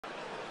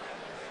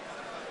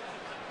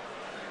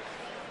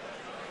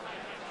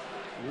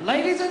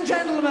Ladies and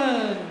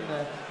gentlemen,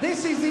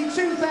 this is the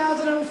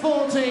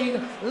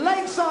 2014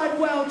 Lakeside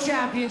World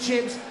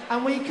Championships,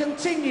 and we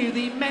continue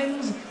the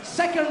men's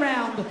second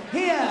round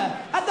here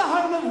at the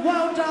home of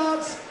World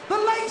Darts, the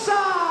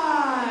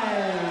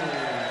Lakeside.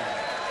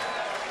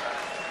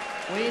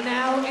 We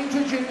now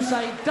introduce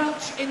a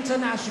Dutch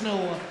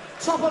international,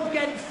 top of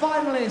Ghent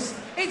finalist.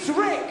 It's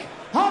Rick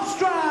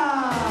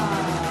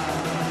Hofstra.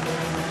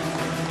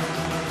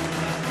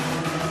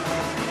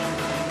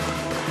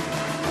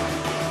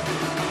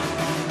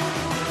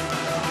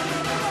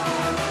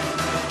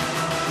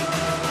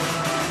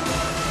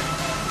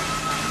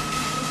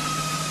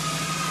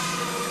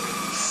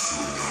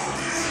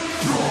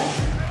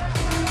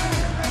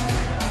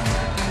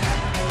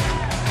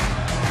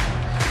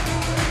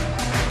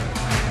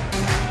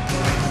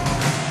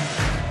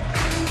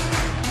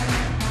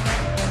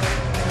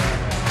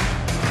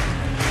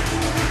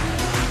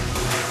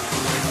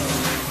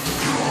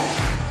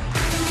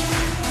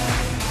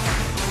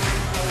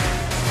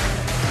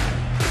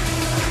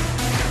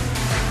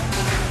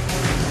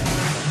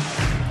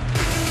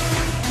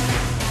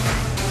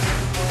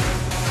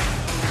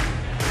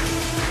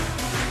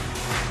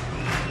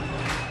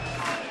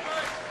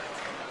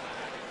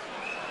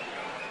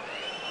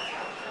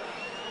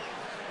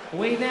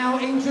 We now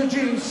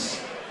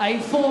introduce a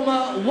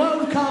former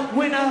World Cup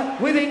winner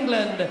with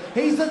England.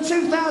 He's the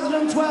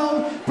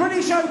 2012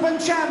 British Open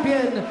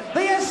champion,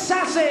 the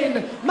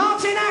assassin,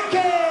 Martin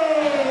Atkins.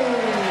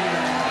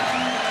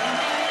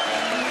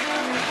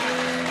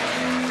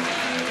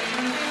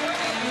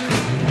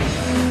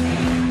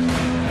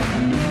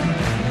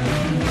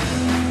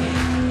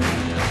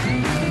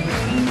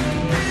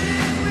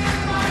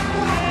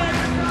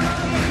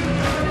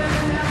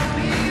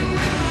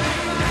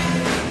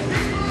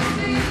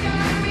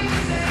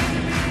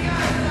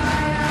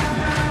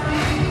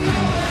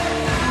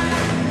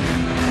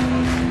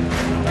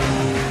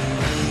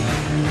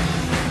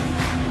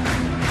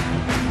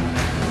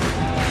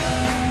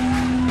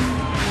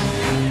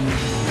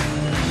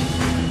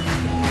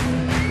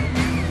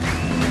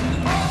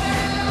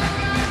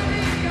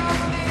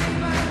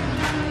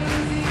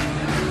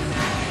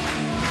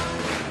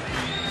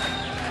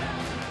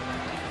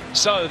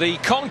 So the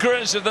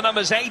conquerors of the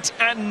numbers 8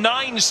 and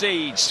 9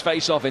 seeds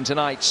face off in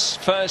tonight's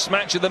first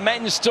match of the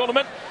men's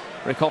tournament.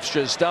 Rick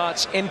Hofstra's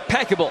darts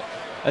impeccable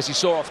as he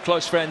saw off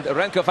close friend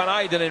Remco van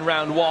Eijden in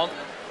round 1.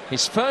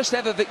 His first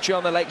ever victory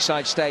on the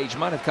Lakeside stage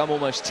might have come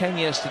almost 10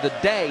 years to the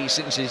day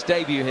since his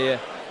debut here,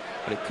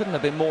 but it couldn't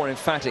have been more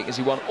emphatic as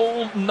he won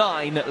all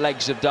 9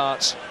 legs of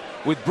darts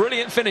with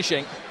brilliant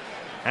finishing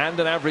and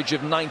an average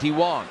of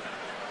 91.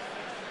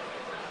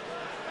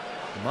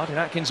 Martin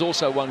Atkins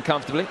also won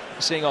comfortably,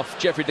 seeing off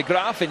Geoffrey de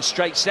Graaf in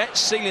straight sets,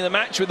 sealing the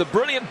match with a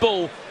brilliant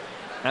bull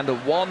and a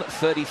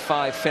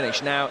 135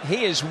 finish. Now,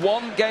 he is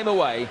one game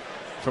away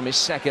from his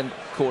second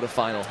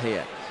quarter-final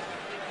here.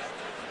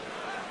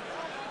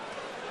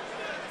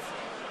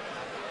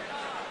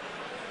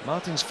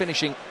 Martin's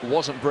finishing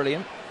wasn't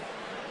brilliant,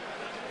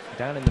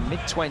 down in the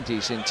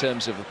mid-20s in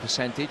terms of a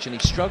percentage, and he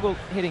struggled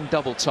hitting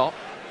double top.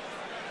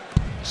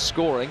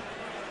 Scoring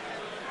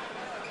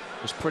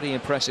was pretty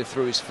impressive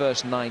through his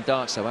first 9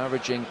 darts, though,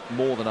 averaging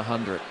more than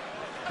 100.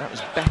 That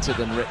was better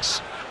than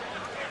Rick's.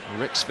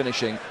 Rick's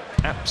finishing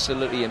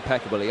absolutely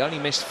impeccable. He only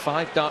missed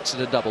 5 darts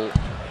at a double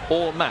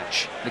all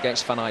match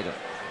against Van Eijden.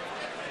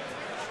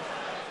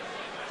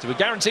 So we're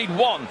guaranteed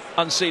one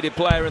unseeded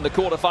player in the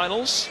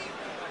quarterfinals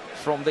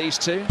from these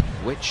two.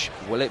 Which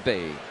will it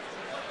be?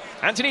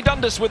 Anthony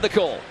Dundas with the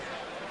call.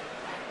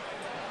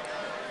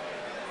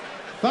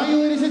 Thank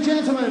you, ladies and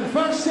gentlemen.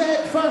 First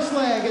set, first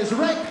leg is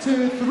Rick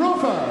to throw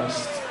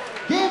first.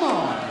 Game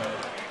on.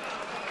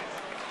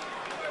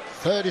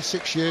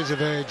 36 years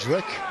of age,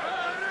 Rick.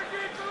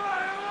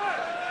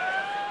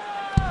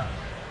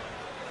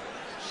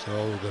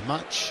 So the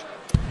match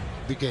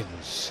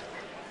begins.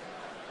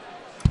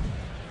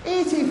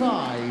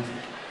 85.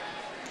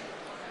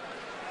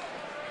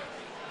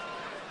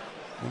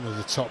 One of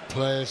the top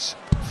players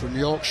from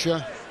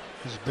Yorkshire,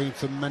 has been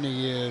for many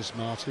years,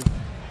 Martin.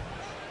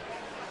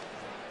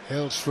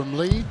 Hails from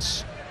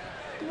Leeds.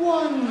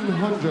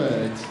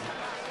 100.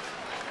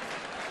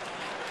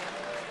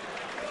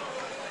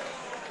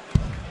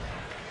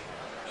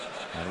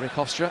 And Rick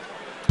Hofstra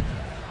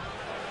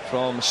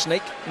from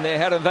Sneek near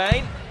Head and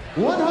Vane.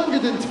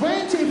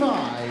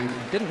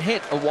 125. Didn't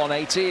hit a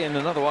 180 in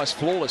an otherwise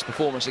flawless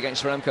performance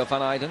against Remco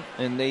van Eijden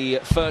in the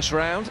first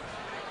round.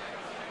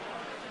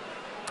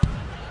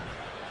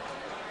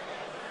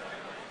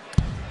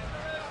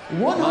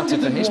 Martin,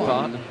 for his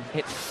part,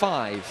 hit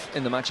 5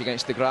 in the match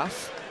against de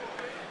Graaf.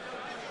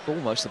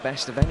 Almost the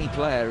best of any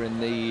player in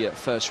the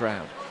first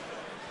round.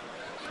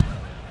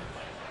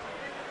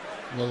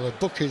 Well, the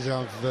bookies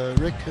have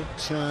Rick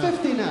at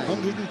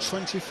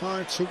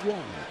 125 to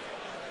 1.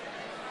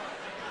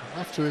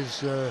 After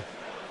his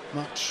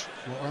match,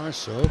 what I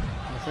saw,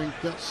 I think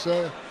that's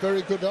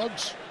very good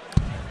odds.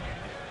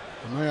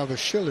 I may have a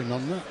shilling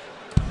on that.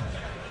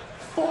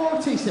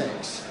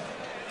 46.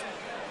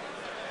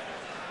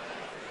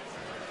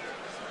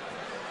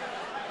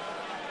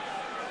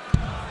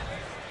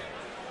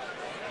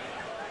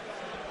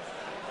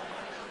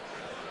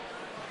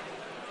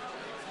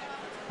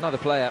 Another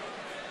player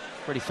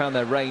really found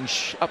their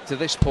range up to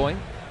this point.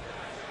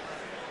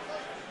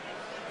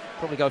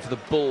 Probably go for the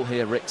ball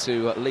here, Rick,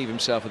 to leave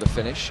himself with a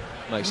finish.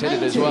 No, he's hit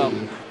it as well.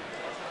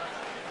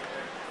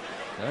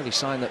 The only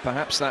sign that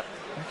perhaps that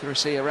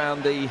accuracy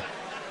around the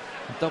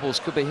doubles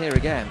could be here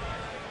again.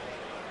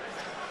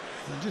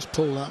 And just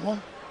pull that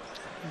one.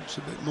 It's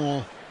a bit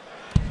more.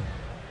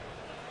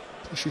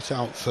 Push it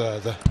out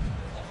further.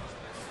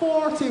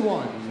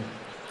 41.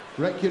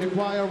 Rick, you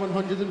require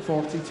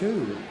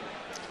 142.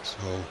 So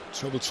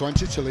treble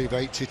 20 to leave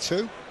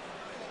 82.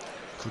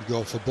 Could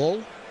go for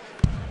ball.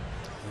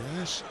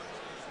 Yes.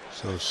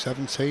 So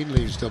 17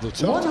 leaves double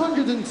top.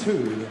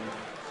 102.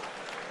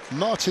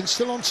 Martin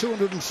still on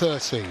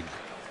 213.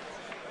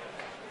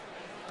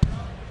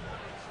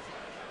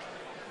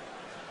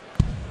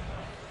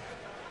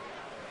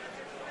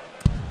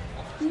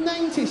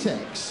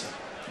 $96.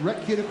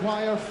 Rick, you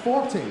require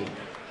 40.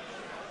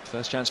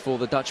 First chance for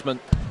the Dutchman.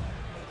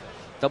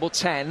 Double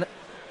 10.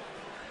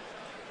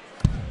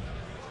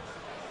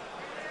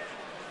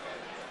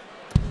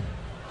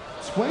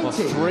 Well,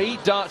 3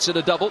 darts at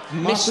a double,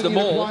 missed them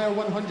all.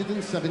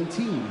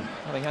 117.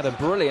 Having had a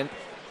brilliant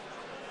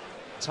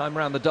time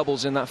around the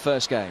doubles in that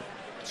first game.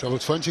 Treble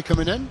 20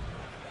 coming in.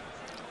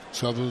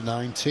 Treble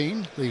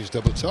 19 leaves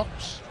double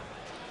tops.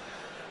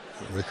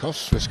 Rick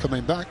Hofstra's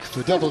coming back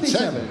for double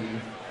 10.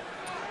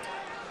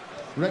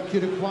 Rick, you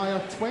require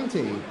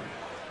 20.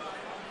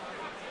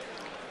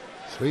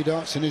 3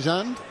 darts in his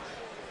hand.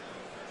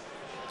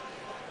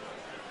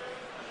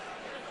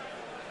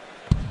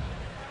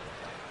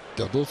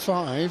 Double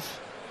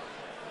 5.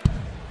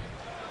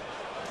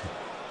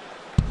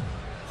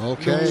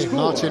 Okay,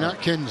 Martin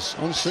Atkins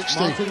on 60.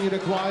 Martin, you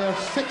require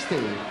 60.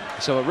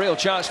 So a real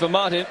chance for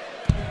Martin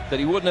that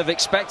he wouldn't have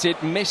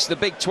expected. Missed the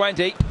big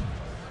 20,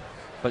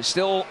 but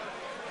still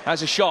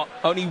has a shot.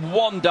 Only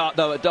 1 dart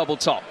though at double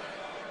top.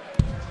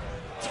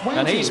 20.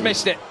 And he's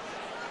missed it.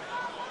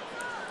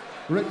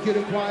 Rick, you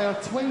require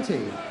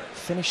 20.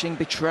 Finishing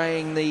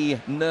betraying the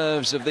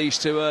nerves of these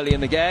two early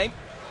in the game.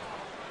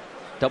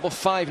 Double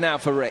 5 now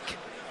for Rick.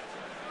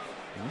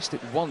 He missed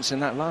it once in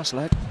that last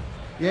leg.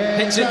 Yeah,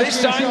 hits it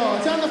this time.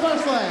 It's on the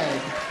first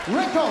leg.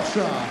 Rick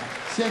Hofstra.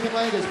 Second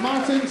leg is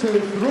Martin to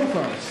throw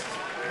first.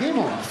 Game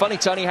on. Funny,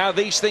 Tony, how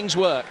these things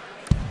work.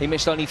 He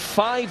missed only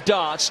 5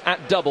 darts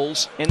at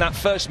doubles in that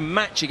first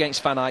match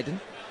against Van Eyden.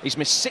 He's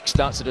missed 6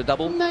 darts at a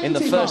double 95. in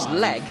the first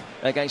leg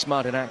against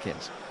Martin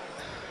Atkins.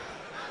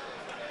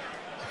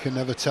 You can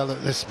never tell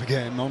at this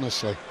game,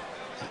 honestly.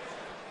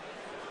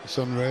 It's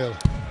unreal.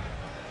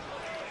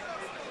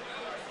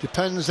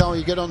 Depends how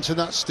you get onto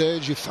that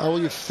stage, how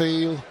you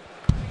feel,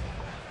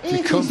 if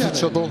you're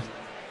comfortable.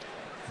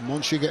 And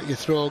once you get your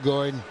throw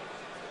going,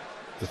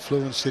 the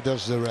fluency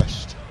does the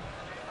rest.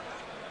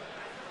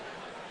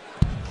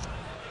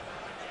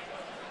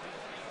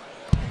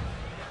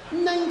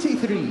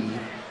 $93. I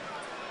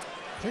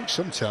think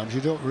sometimes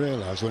you don't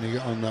realise when you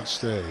get on that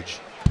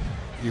stage,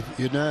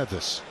 you're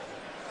nervous,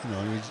 you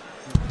know,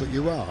 but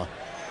you are.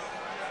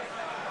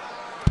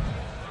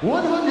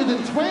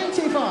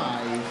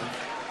 125.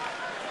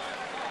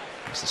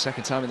 It's the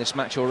second time in this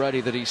match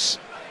already that he's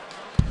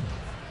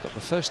got the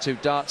first 2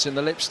 darts in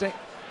the lipstick.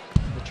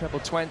 The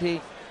treble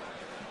 20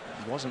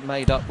 wasn't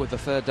made up with the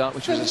third dart,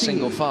 which was a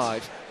single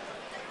 5.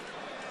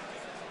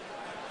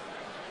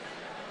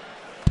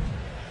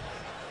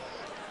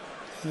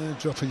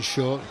 Dropping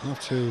short, have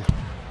to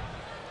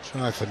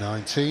try for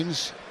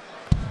 19s.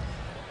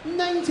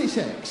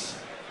 96.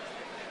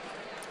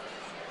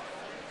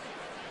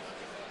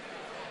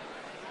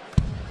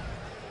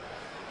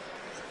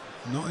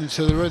 Not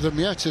into the rhythm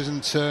yet,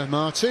 isn't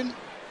Martin?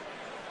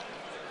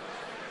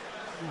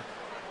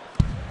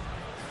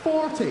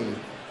 40.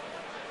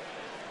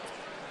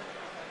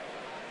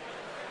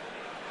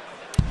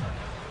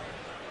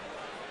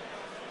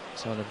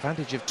 So an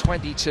advantage of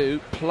 22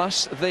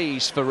 plus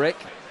these for Rick.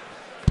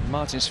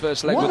 Martin's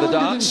first leg with the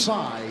darts.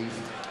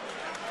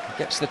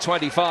 Gets the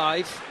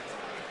 25.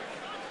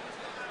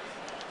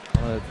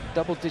 A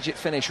double-digit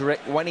finish,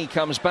 Rick, when he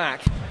comes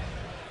back.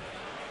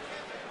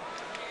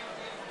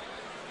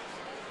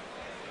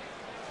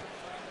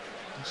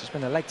 This has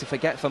been a leg to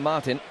forget for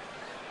Martin.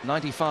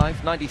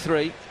 95,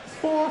 93.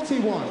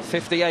 41.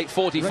 58,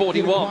 40,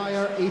 41.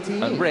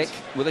 And Rick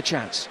with a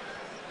chance.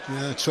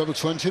 Yeah, treble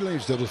 20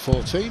 leaves double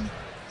 14.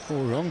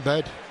 Oh, wrong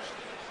bed.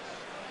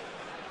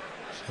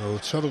 So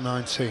treble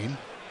 19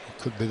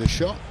 could be the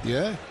shot.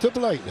 Yeah,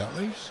 double 8 that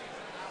leaves.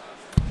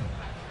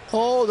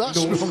 Oh,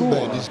 that's wrong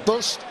bed. He's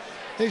bust.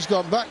 He's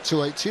gone back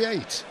to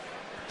 88.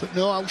 But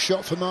no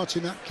outshot for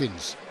Martin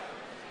Atkins.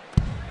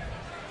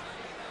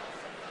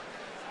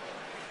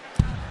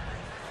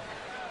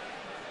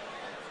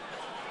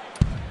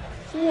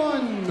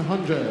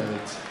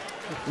 $100.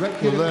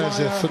 Well, there's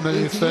a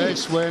familiar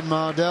face, Wayne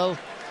Mardell.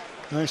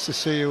 Nice to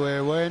see you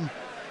here, Wayne.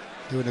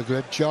 Doing a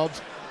great job.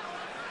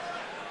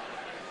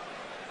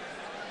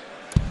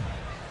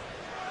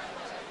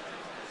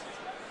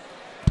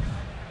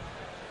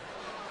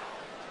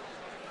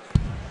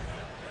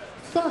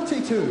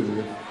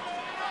 $32.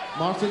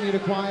 Martin, you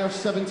require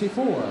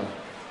 74.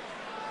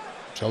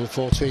 Tell the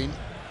 14.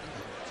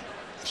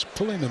 It's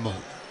pulling them up.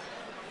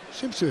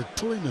 Seems to be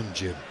pulling them,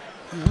 Jim.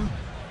 Yeah.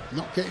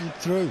 Not getting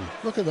through.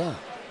 Look at that.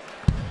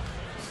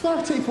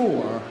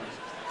 34.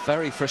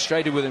 Very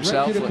frustrated with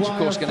himself, which of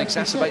course can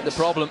exacerbate the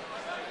problem.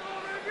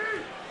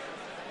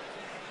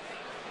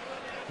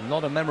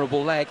 Not a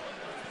memorable leg,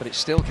 but it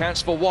still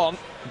counts for one.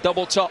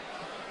 Double top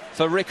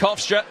for Rick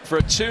Hofstra for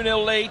a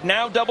 2-0 lead.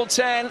 Now double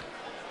 10.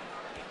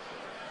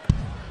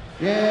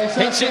 Yes,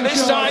 hits it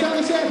this time.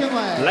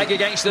 Leg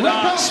against the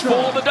darts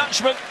for the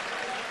Dutchman.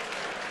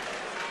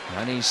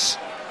 And he's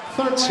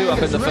 2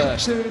 up in the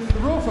first. To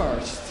throw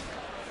first.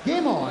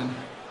 Game on.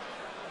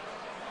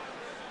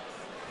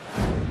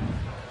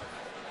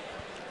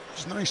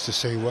 It's nice to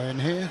see Wayne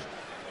here.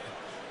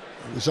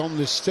 It was on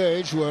this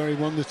stage where he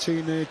won the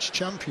teenage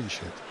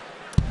championship.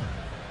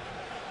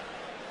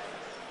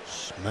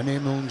 Many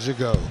moons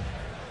ago.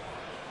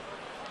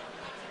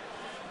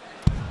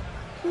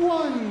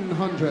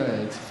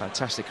 100.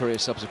 Fantastic career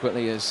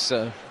subsequently as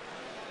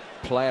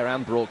player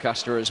and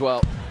broadcaster as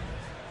well.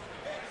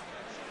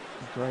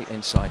 Great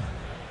insight.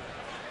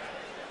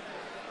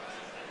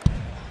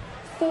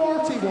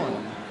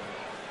 41.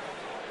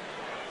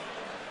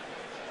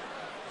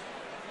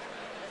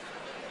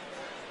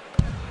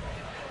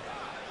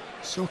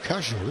 So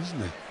casual,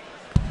 isn't it?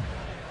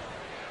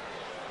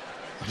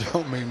 I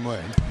don't mean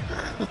Wayne.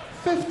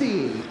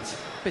 58.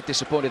 A bit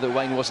disappointed that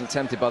Wayne wasn't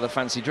tempted by the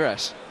fancy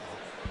dress.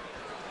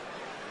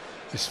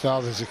 His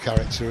father's a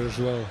character as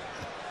well.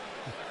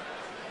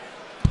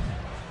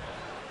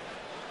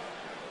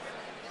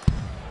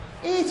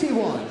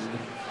 81.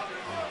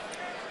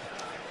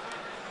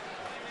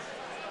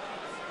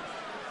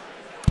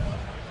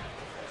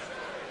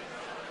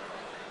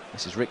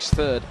 This is Rick's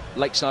third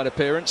Lakeside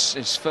appearance,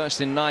 his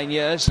first in 9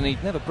 years, and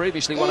he'd never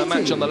previously won a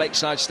match on the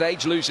Lakeside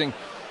stage, losing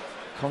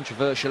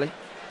controversially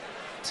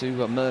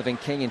to Mervyn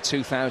King in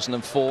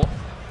 2004. It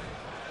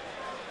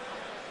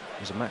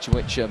was a match in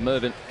which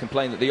Mervyn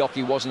complained that the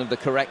oche wasn't of the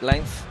correct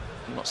length.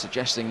 I'm not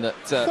suggesting that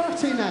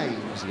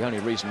 39 was the only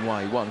reason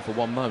why he won for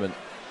one moment.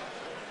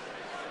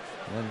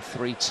 And then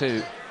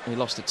 3-2, he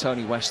lost to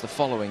Tony West the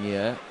following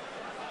year.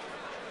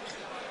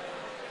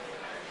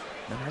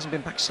 And hasn't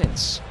been back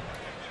since.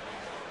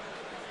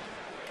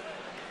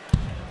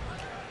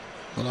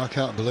 Well, I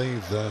can't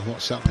believe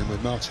what's happening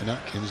with Martin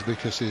Atkins,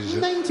 because he's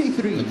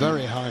 93. a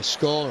very high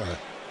scorer.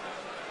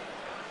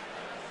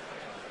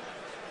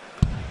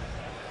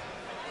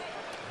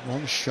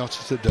 One shot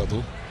at a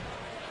double.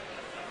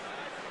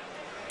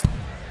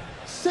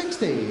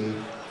 60.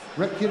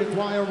 Rick, you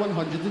require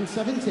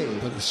 170.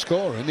 But the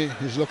scoring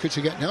is lucky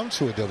to get down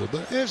to a double.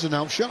 But here's an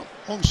out shot,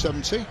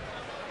 170.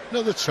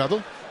 Another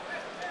treble.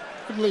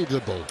 And leave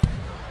the ball.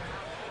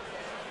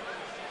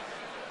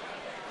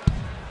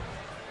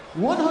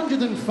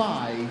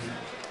 105.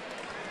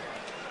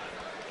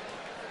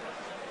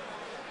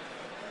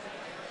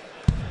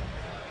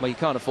 Well, you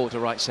can't afford to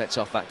write sets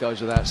off, that goes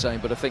without saying,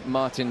 but I think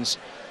Martin's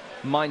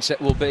mindset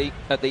will be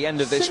at the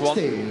end of this 60.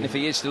 one, if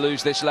he is to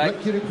lose this leg,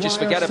 just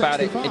forget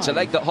about it. It's a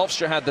leg that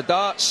Hofstra had the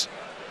darts.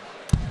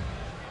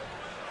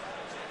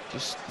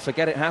 Just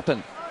forget it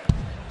happened.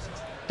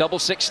 Double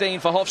 16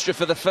 for Hofstra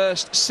for the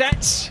first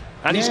set,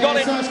 and he's got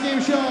it. Nice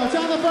game shot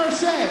on the first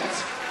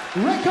set.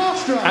 Rick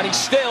Hofstra. And he's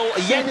still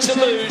yet to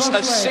lose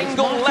a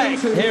single leg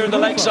here in the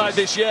Lakeside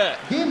this year.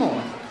 Game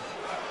on.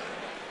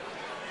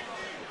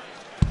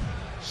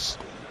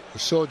 We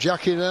saw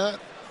Jackie there.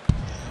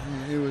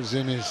 He was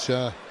in his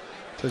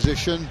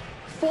position.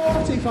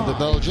 45. The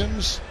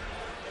Belgians.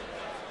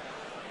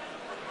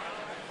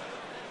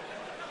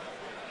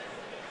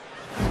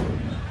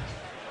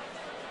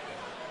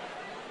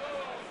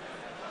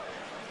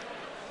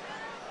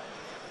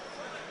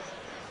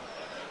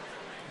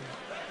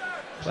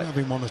 He's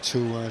having one or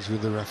two words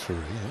with the referee.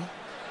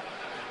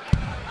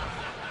 Huh?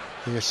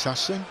 The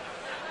assassin.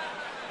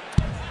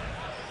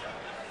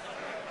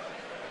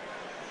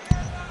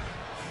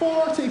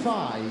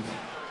 .45.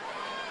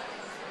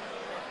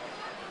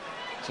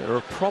 Is there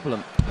a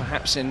problem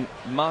perhaps in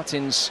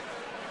Martin's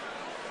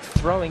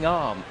throwing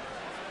arm?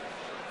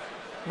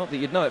 Not that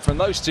you'd know it from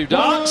those two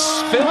darts.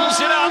 Fills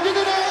it up.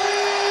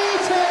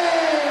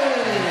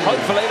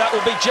 Hopefully that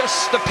will be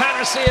just the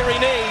panacea he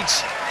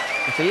needs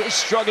if he is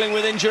struggling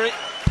with injury.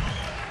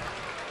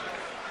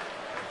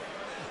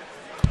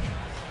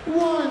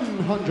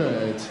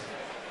 100.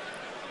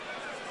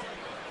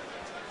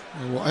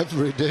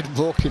 Whatever he did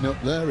walking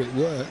up there, it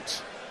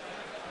worked.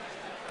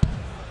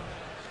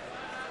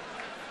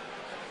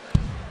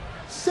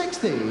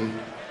 60.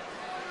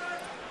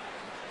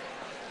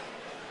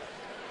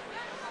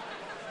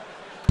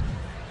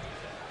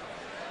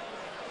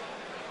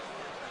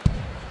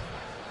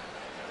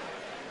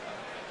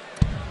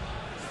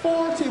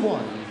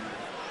 .41.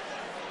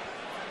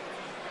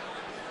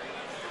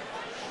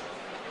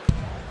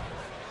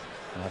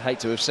 I'd hate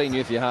to have seen you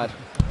if you had.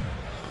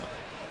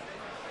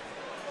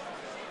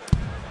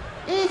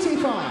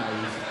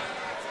 85.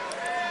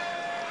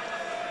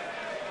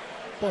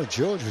 Boy,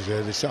 George was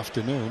here this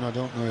afternoon. I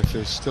don't know if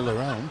he's still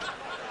around.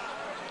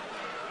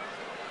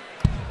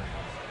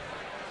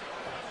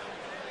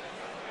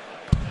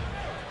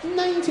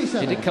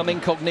 He did come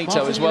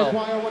incognito as well,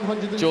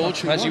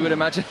 George, as you would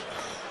imagine.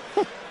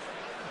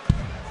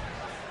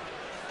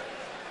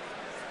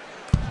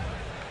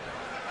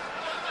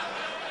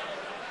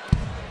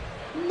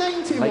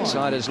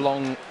 Lakeside has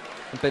long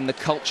been the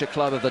culture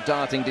club of the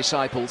darting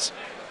disciples.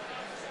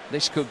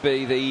 This could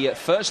be the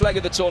first leg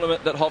of the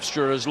tournament that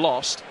Hofstra has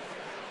lost.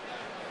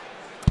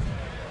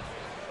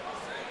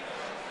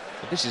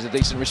 But this is a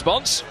decent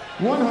response.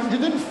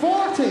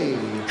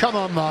 140. Come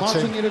on,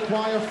 Martin. Martin, you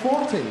require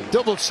 40.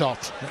 Double top,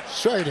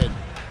 straight in.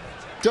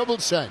 Double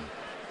 10.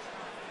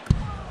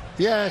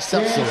 Yes,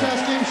 that's it.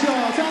 Yes, game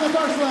shot on the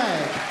first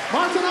leg.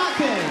 Martin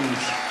Atkins.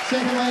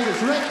 Second leg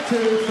is Rick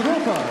to throw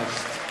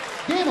first.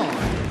 Game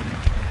on.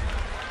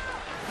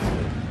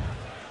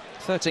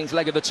 13th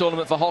leg of the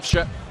tournament for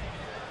Hofstra.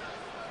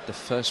 The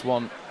first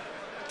one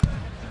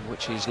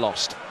which he's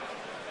lost.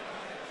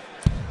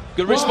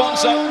 Good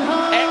response, though.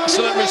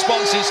 Excellent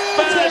responses.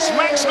 First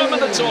maximum of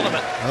the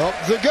tournament. Up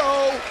the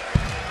goal.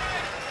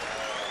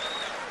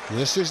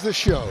 This is the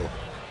show.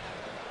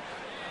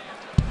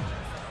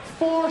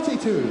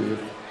 42.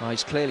 Oh,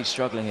 he's clearly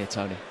struggling here,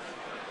 Tony.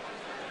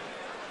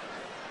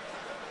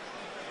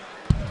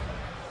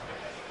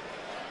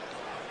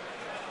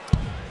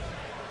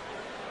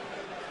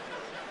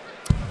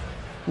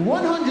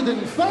 What a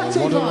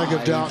leg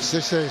of darts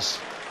this is.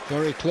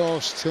 Very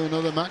close to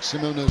another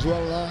maximum as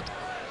well, that.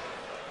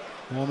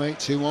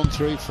 180,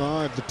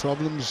 135. The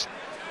problems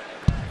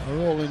are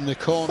all in the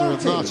corner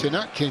of Martin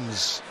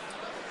Atkins.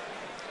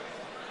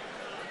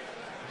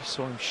 You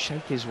saw him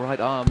shake his right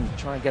arm,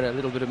 try and get a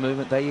little bit of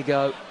movement. There you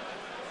go.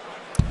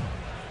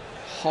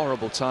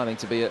 Horrible timing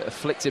to be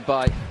afflicted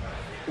by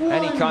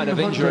any kind of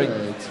injury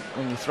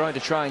when you're trying to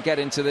try and get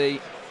into the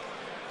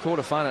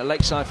quarter-final at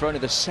Lakeside for only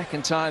the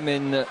second time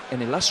in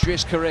an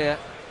illustrious career.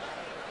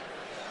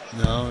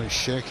 No, he's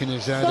shaking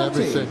his head, 30.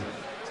 everything.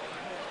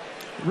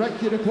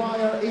 Rick, you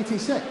require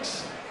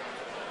 86.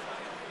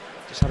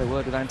 Just had a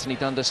word with Anthony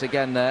Dundas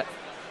again there.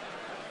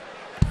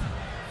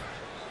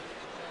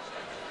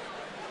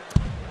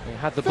 He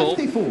had the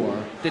 54.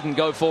 ball, didn't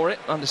go for it,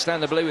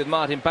 understandably, with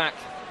Martin back.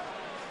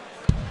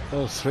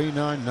 Oh,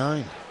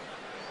 399.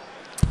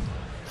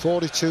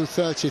 42,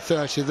 30,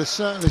 30. There's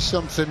certainly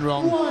something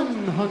wrong.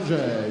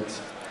 100.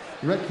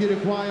 Rick, you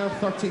require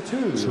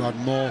 32. So had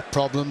more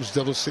problems,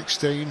 double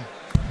 16.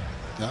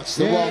 That's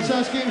the yes,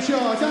 one. that's game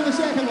shot on the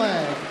second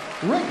leg.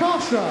 Rick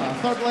Hofstra.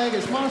 Third leg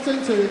is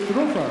Martin to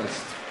throw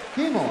first.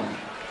 Game on.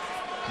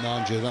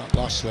 Mind you, that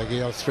last leg, he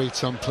had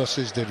 3-ton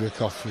pluses, did Rick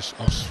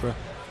Hofstra.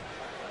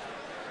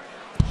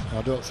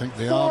 I don't think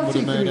the arm would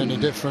have made any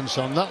difference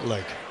on that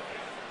leg.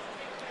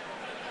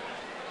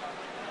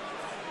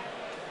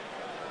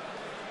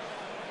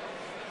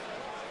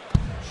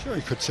 Sure,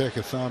 he could take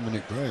a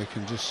 5-minute break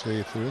and just see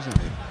if there is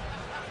any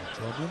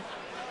problem.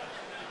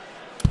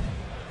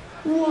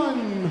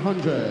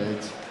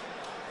 100.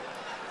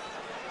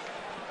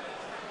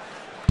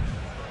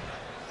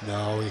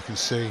 No, you can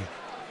see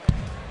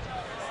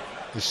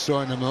he's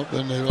throwing them up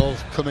and they're all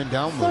coming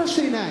downwards.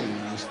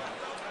 39.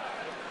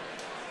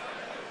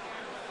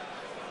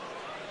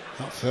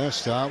 That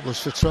first start was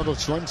for treble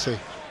 20.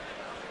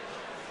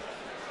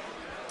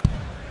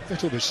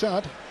 It'll be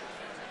sad.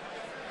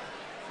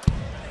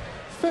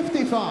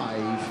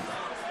 55.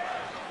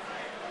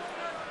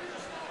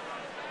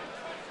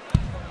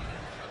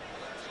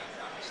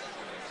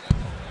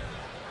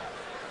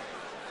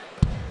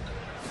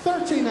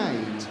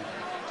 39.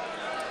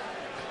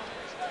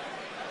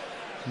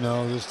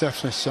 No, there's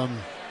definitely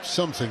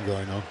something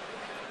going on.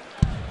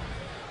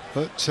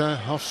 But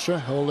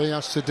Hofstra, all he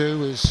has to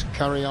do is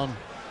carry on.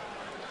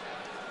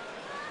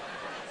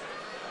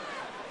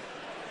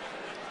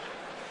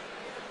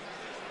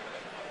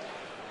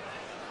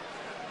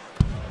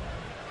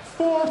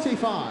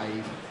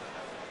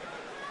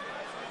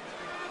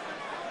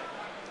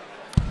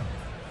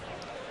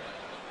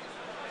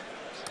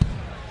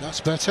 That's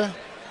better.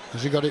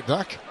 Has he got it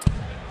back?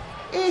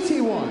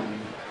 81.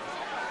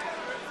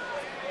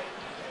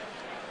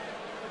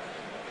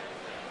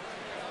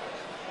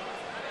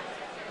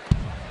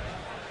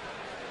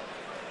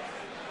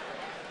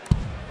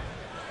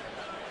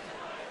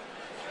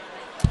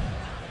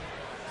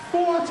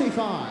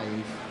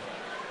 $45.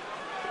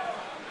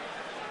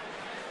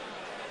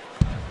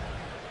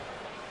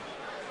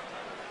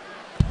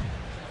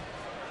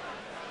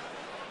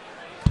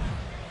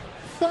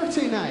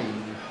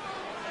 $39.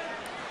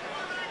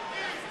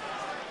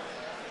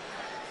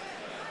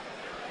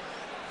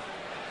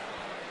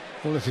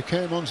 Well, if he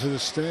came onto the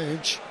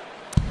stage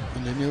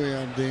and they knew he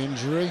had the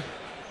injury,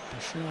 I'm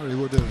sure he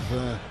would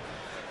have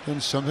done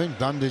something,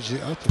 bandaged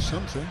it up or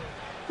something.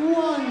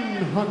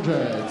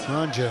 100.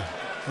 Mind you,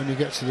 when you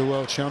get to the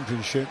World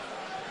Championship,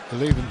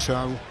 they'll even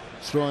try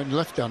throwing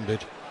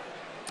left-handed.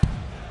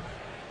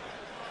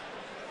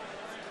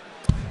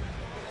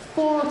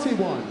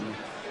 41.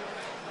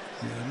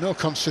 Yeah, no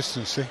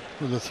consistency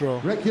with the throw.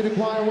 Rick, you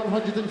require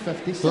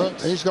 156.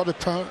 But he's got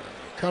to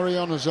carry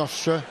on as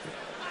Hofstra.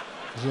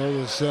 As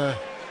well as a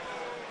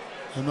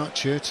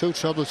match here. 2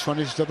 treble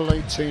 20s, double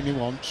 18 he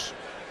wants.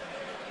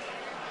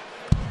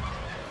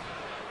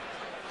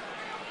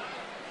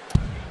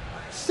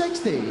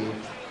 60.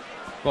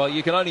 Well,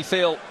 you can only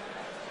feel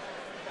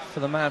for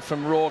the man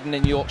from Rawdon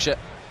in Yorkshire.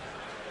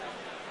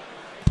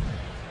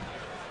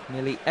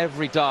 Nearly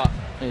every dart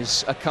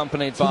is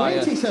accompanied by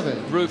a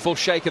rueful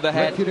shake of the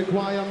head.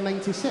 Require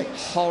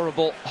 96.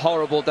 Horrible,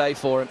 horrible day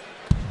for him.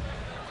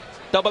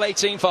 Double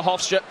 18 for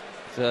Hofstra.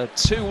 The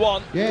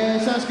 2-1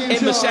 yes, that's game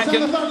in the second.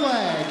 In the third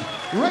leg,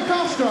 Rick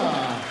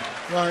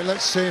Hofstra. Right,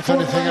 let's see if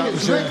anything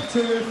happens here. Rick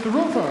to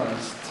throw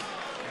first.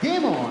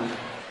 Game on.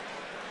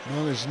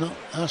 Well, he's not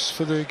asked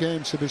for the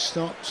game to be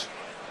stopped.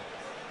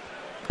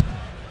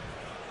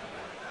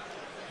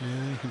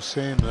 Yeah, you can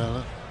see him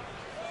there,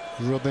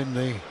 rubbing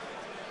the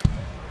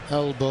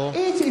elbow.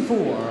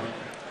 84.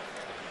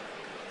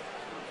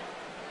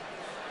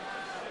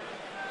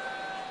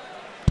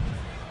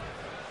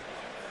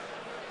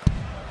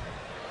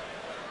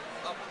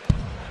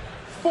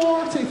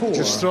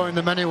 Just throwing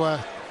them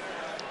anywhere.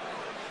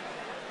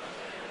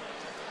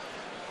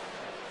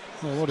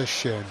 Oh, what a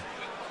shame.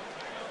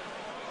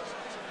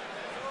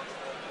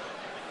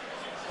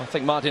 I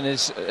think Martin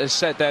has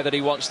said there that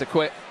he wants to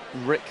quit.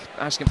 Rick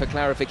asking for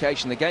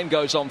clarification. The game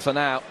goes on for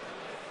now.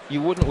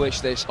 You wouldn't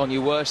wish this on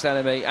your worst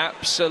enemy.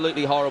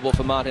 Absolutely horrible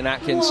for Martin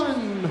Atkins.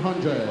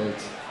 100.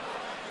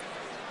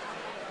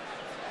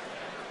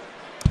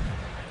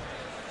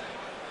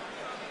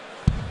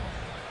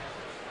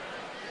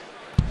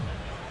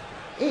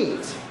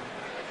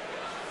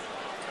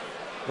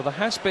 Well, there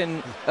has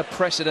been a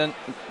precedent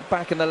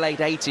back in the late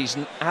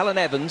 80s. Alan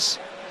Evans,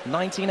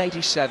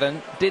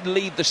 1987, did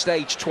leave the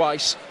stage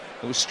twice.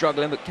 He was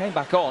struggling, but came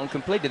back on,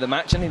 completed the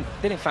match, and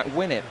did in fact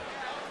win it.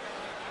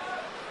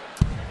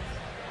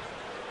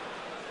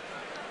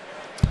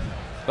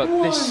 But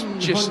this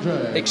just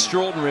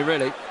extraordinary,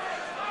 really.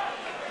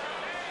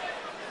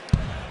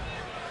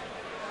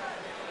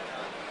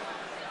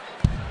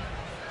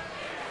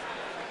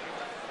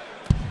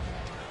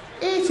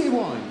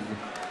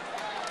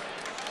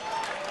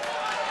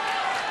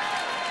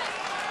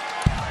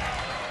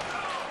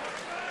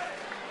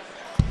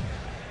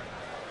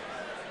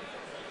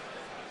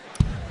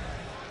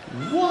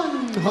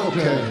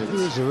 Okay,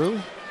 here's a rule.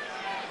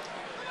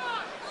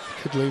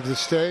 Could leave the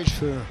stage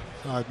for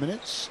 5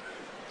 minutes.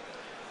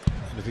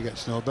 And if he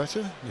gets no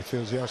better, he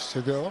feels he has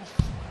to go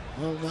off.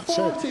 Well, that's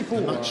 44.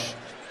 It. The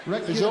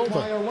match is over.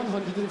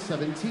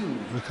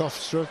 117. Rick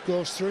Hofstra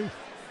goes through.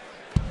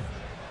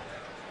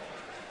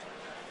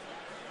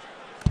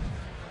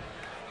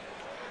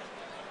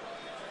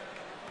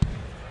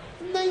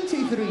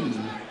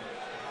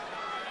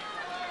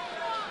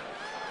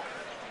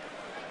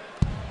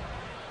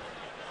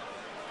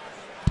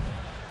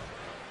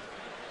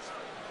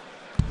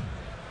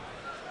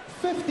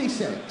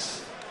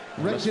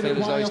 Must feel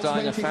as though he's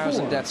dying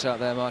 1,000 deaths out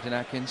there, Martin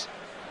Atkins.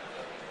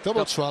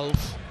 Double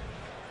 12.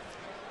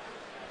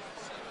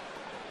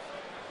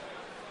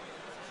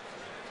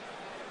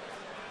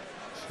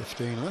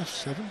 $15 left,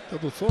 7,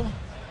 double 4.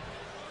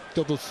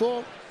 Double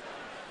 4.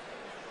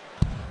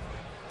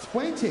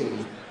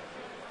 20.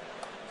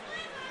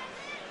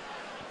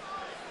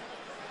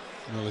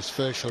 Well, his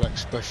facial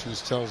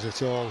expressions tells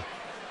it all.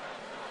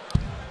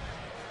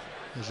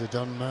 He's a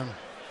done man.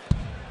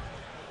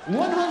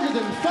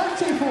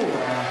 134.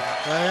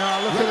 They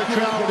are, look at the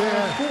crowd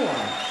here.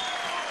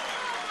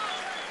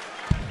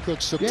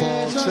 Good support,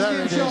 yes,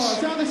 there it is.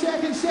 Down the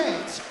second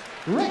set,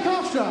 Rick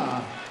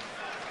Hofstra.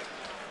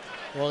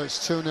 Well, it's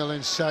 2-0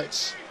 in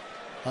sets.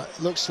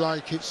 Looks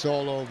like it's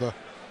all over.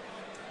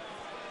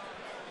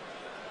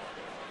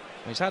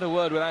 He's had a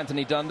word with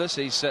Anthony Dundas.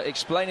 He's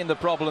explaining the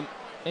problem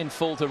in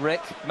full to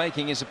Rick,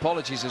 making his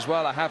apologies as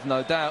well, I have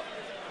no doubt.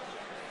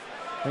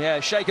 Yeah,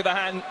 shake of the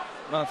hand.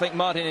 I think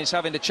Martin is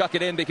having to chuck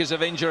it in because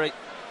of injury.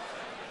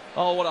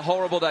 Oh, what a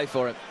horrible day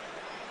for him.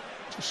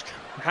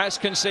 Has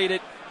conceded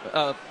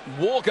a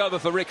walkover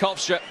for Rick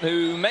Hofstra,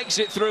 who makes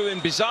it through in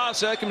bizarre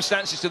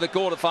circumstances to the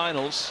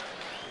quarterfinals.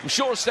 I'm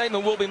sure a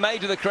statement will be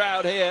made to the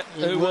crowd here,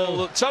 who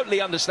will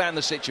totally understand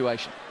the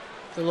situation.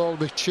 They'll all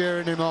be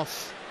cheering him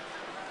off.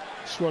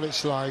 That's what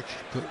it's like.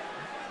 But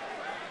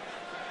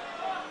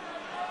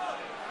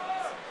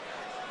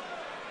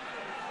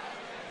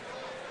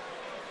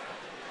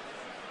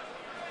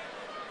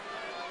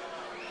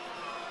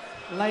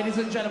ladies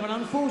and gentlemen,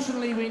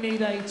 unfortunately we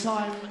need a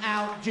time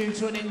out due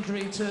to an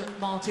injury to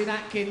Martin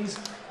Atkins.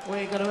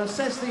 We're going to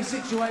assess the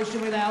situation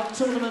with our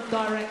tournament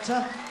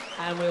director,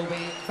 and we'll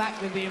be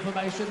back with the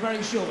information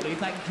very shortly.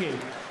 Thank you.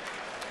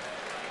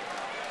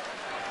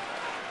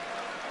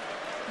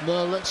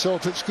 Well, let's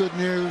hope it's good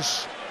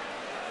news.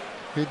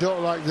 You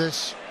don't like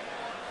this.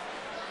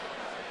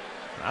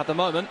 At the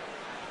moment,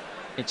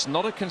 it's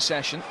not a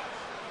concession.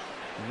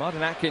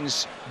 Martin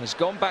Atkins has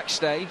gone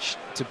backstage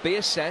to be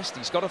assessed.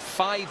 He's got a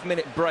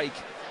 5-minute break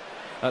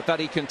that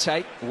he can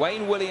take.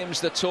 Wayne Williams,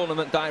 the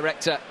tournament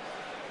director,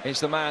 is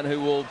the man who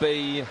will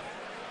be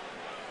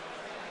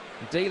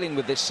dealing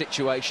with this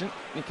situation.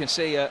 You can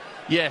see...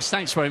 Yes,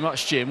 thanks very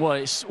much, Jim. Well,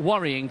 it's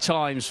worrying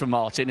times for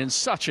Martin, and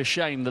such a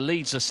shame. The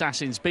Leeds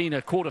Assassins been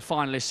a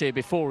quarter-finalist here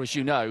before, as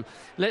you know.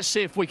 Let's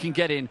see if we can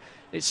get in.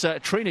 It's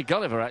Trina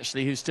Gulliver,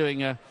 actually, who's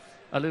doing a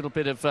a little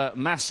bit of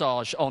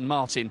massage on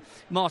Martin.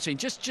 Martin,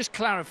 just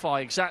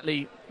clarify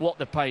exactly what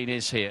the pain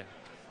is here.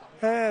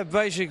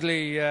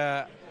 Basically,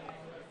 I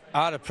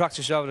had a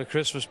practice over the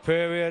Christmas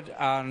period,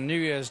 and New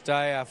Year's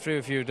Day I threw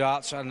a few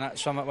darts and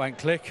something went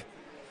click,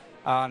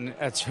 and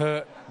it's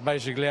hurt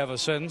basically ever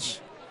since.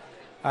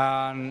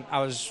 And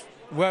I was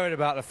worried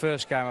about the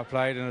first game I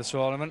played in the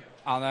tournament,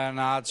 and then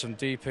I had some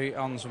deep heat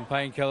on some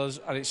painkillers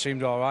and it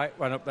seemed all right.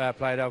 Went up there,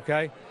 played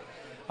okay.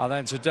 And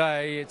then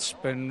today it's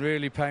been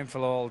really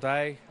painful all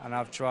day, and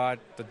I've tried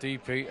the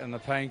deep heat and the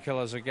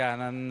painkillers again,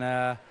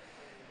 and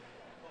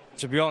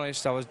to be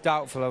honest, I was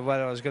doubtful of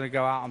whether I was going to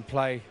go out and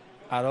play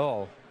at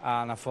all.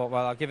 And I thought,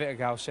 well, I'll give it a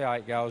go, see how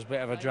it goes. A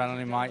bit of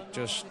adrenaline might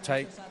just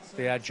take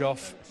the edge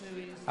off.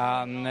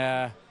 And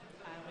I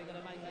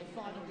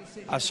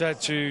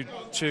said to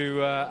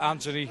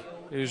Anthony,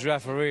 who's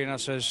referee, and I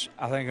says,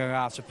 I think I'm going to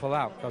have to pull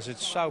out because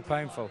it's so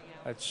painful.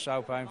 It's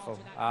so painful.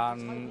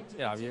 And, you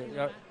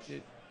know,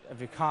 if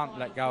you can't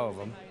let go of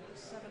them,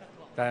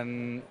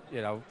 then,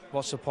 you know,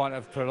 what's the point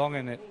of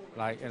prolonging it?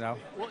 Like, you know.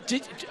 Well,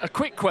 a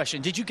quick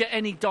question. Did you get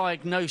any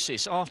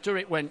diagnosis after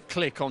it went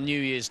click on New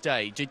Year's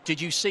Day?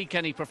 Did you seek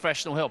any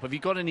professional help? Have you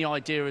got any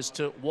idea as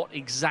to what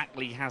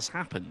exactly has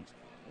happened?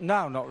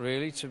 No, not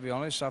really, to be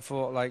honest. I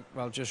thought, like,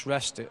 well, just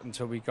rest it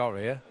until we got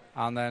here.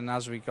 And then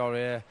as we got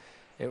here,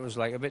 it was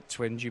like a bit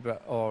twingy,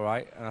 but all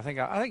right. And I think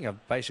I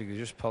basically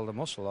just pulled a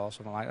muscle or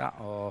something like that.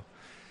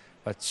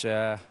 But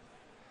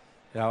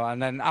you know, and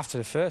then after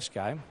the first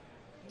game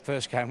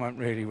went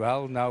really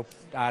well.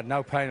 I had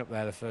no pain up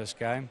there the first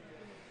game.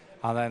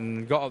 And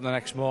then got up the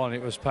next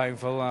morning, it was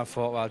painful, and I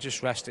thought, well, I'll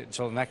just rest it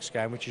until the next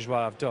game, which is what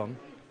I've done.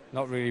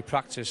 Not really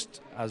practiced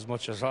as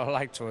much as I'd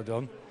like to have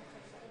done.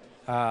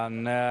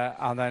 And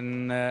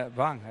then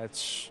bang,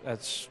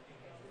 it's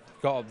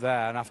got up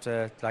there, and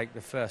after like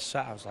the first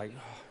set, I was like,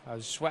 I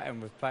was sweating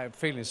with pain,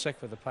 feeling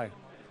sick with the pain.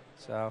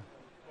 So,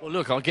 well,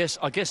 look, I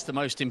guess the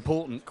most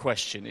important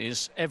question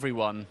is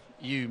everyone,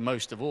 you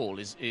most of all,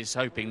 is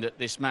hoping that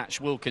this match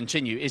will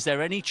continue. Is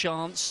there any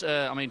chance?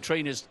 I mean,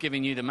 Trina's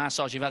giving you the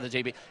massage, you've had the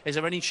DB. Is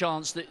there any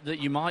chance that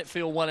you might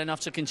feel well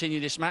enough to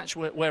continue this match?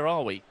 Where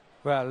are we?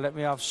 Well, let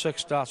me have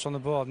 6 darts on the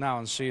board now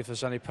and see if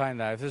there's any pain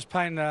there. If there's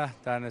pain there,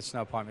 then it's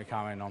no point me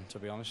carrying on, to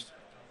be honest.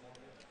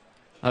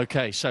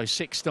 OK, so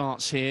 6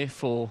 darts here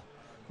for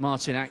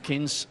Martin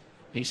Atkins.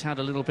 He's had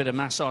a little bit of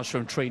massage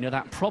from Trina.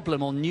 That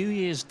problem on New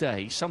Year's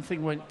Day,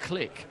 something went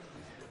click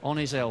on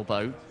his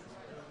elbow,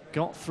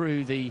 got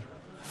through the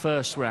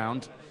first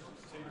round,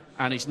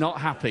 and he's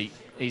not happy.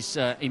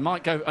 He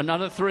might go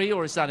another 3,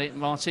 or is that it,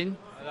 Martin?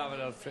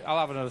 I'll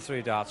have another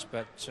 3 darts,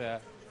 but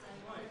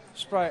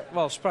spray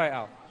it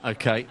out.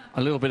 OK,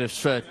 a little bit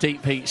of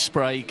deep heat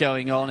spray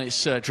going on.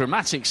 It's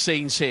dramatic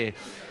scenes here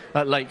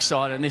at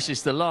Lakeside, and this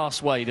is the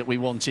last way that we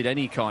wanted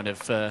any kind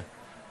of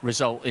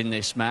result in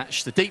this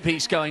match. The deep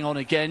heat's going on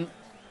again.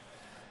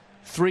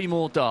 3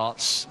 more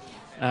darts,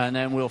 and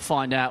then we'll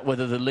find out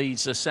whether the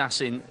Leeds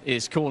assassin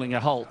is calling a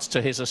halt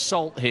to his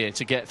assault here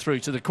to get through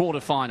to the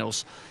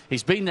quarterfinals.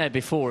 He's been there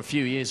before a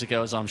few years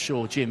ago, as I'm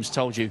sure Jim's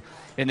told you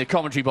in the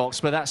commentary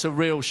box, but that's a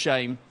real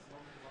shame.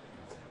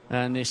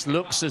 And this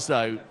looks as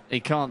though he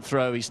can't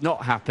throw, he's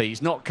not happy,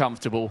 he's not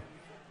comfortable.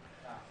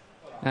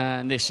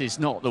 And this is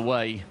not the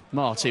way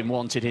Martin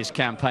wanted his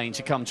campaign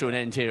to come to an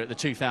end here at the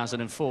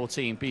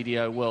 2014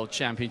 BDO World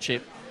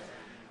Championship.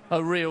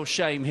 A real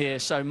shame here.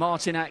 So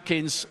Martin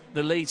Atkins,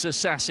 the Leeds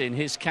assassin,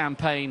 his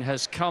campaign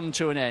has come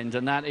to an end,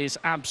 and that is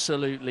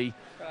absolutely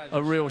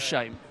a real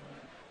shame.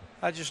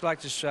 I'd just like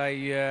to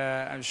say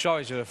I'm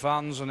sorry to the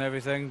fans and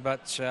everything,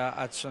 but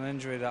it's an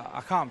injury that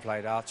I can't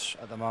play darts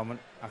at the moment.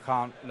 I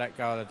can't let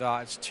go of the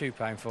dart. It's too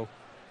painful.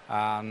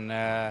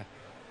 And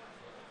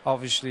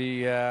obviously,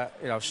 you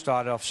know,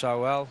 started off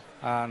so well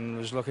and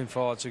was looking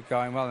forward to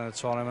going well in the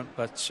tournament,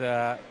 but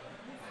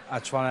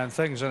that's one of them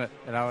things, isn't it?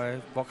 You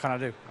know, what can I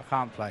do? I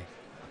can't play.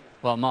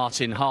 Well,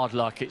 Martin, hard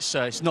luck.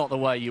 It's not the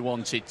way you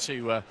wanted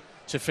to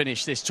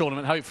finish this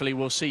tournament. Hopefully,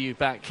 we'll see you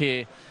back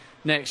here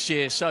next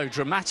year. So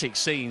dramatic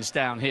scenes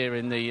down here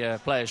in the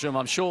players' room.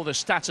 I'm sure the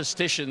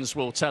statisticians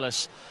will tell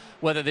us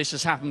whether this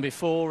has happened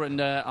before,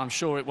 and I'm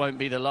sure it won't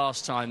be the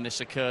last time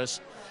this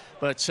occurs.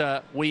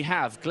 But we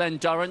have Glenn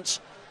Durrant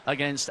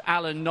against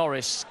Alan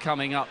Norris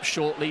coming up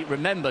shortly.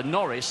 Remember,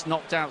 Norris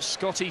knocked out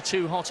Scotty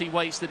Too Hotty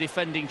Waits, the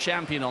defending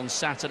champion, on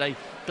Saturday.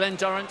 Glenn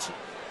Durrant,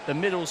 the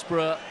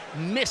Middlesbrough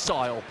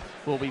missile,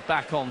 will be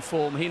back on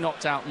form. He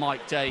knocked out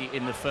Mike Day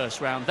in the first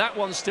round. That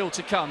one's still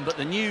to come, but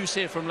the news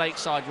here from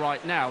Lakeside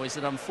right now is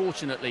that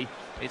unfortunately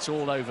it's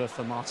all over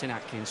for Martin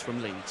Atkins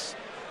from Leeds.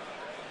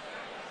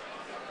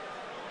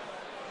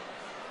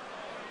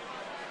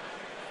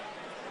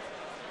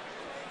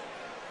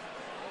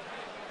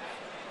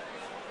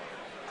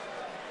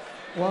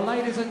 Well,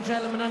 ladies and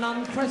gentlemen, an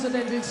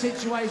unprecedented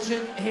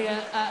situation here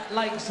at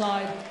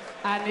Lakeside,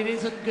 and it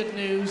isn't good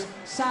news.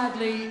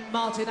 Sadly,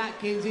 Martin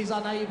Atkins is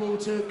unable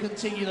to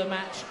continue the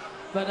match,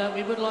 but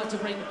we would like to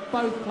bring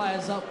both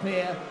players up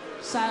here.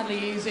 Sadly,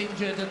 he's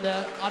injured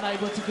and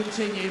unable to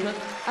continue, but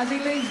as he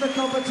leaves the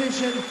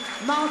competition,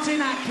 Martin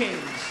Atkins.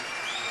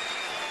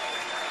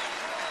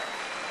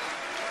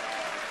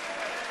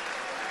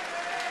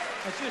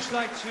 I'd just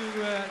like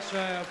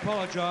to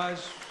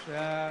apologise.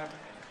 I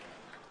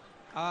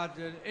had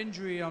an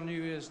injury on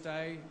New Year's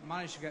Day,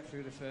 managed to get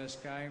through the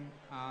first game,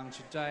 and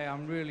today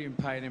I'm really in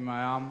pain in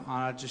my arm, and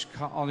I just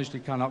honestly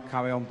cannot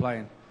carry on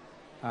playing.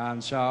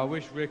 And so I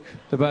wish Rick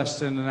the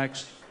best in the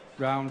next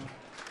round.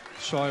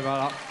 Sorry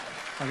about that.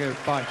 Thank you.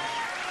 Bye.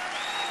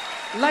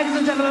 Ladies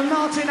and gentlemen,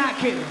 Martin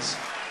Atkins.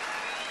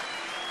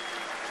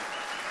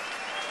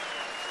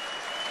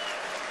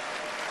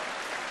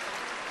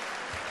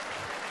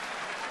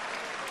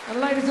 And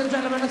ladies and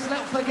gentlemen, let's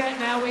not forget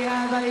now, we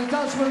have a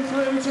Dutchman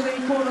through to the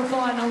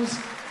quarterfinals.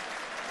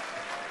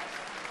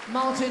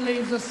 Martin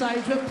leaves the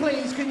stage, but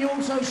please can you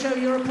also show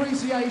your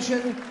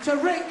appreciation to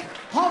Rick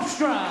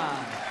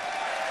Hofstra.